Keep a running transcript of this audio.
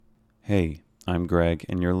Hey, I'm Greg,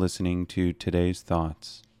 and you're listening to Today's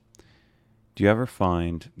Thoughts. Do you ever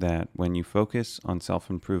find that when you focus on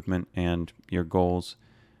self-improvement and your goals,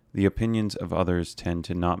 the opinions of others tend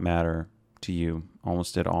to not matter to you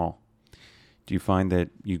almost at all? Do you find that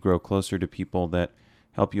you grow closer to people that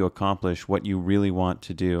help you accomplish what you really want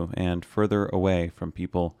to do and further away from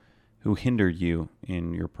people who hinder you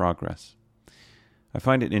in your progress? I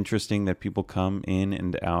find it interesting that people come in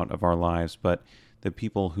and out of our lives, but the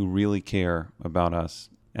people who really care about us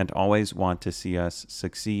and always want to see us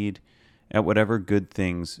succeed at whatever good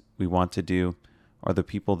things we want to do are the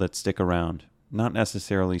people that stick around. Not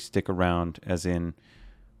necessarily stick around as in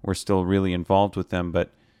we're still really involved with them,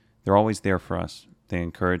 but they're always there for us. They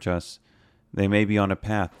encourage us. They may be on a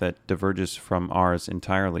path that diverges from ours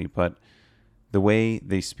entirely, but the way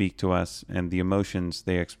they speak to us and the emotions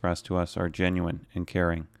they express to us are genuine and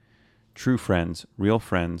caring. True friends, real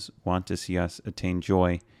friends, want to see us attain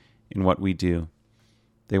joy in what we do.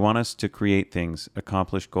 They want us to create things,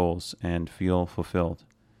 accomplish goals, and feel fulfilled.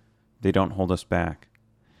 They don't hold us back.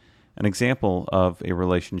 An example of a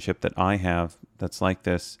relationship that I have that's like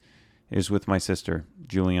this is with my sister,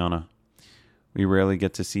 Juliana. We rarely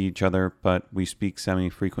get to see each other, but we speak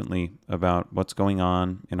semi-frequently about what's going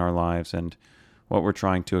on in our lives and what we're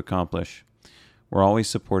trying to accomplish. We're always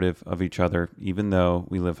supportive of each other, even though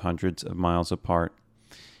we live hundreds of miles apart,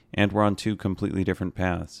 and we're on two completely different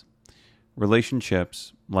paths.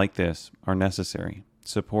 Relationships like this are necessary.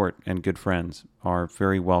 Support and good friends are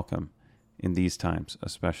very welcome in these times,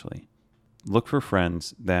 especially. Look for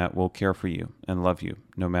friends that will care for you and love you,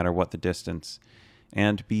 no matter what the distance,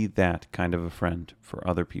 and be that kind of a friend for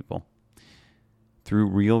other people. Through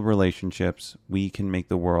real relationships, we can make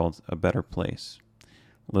the world a better place,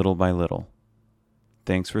 little by little.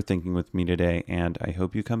 Thanks for thinking with me today, and I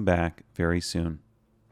hope you come back very soon.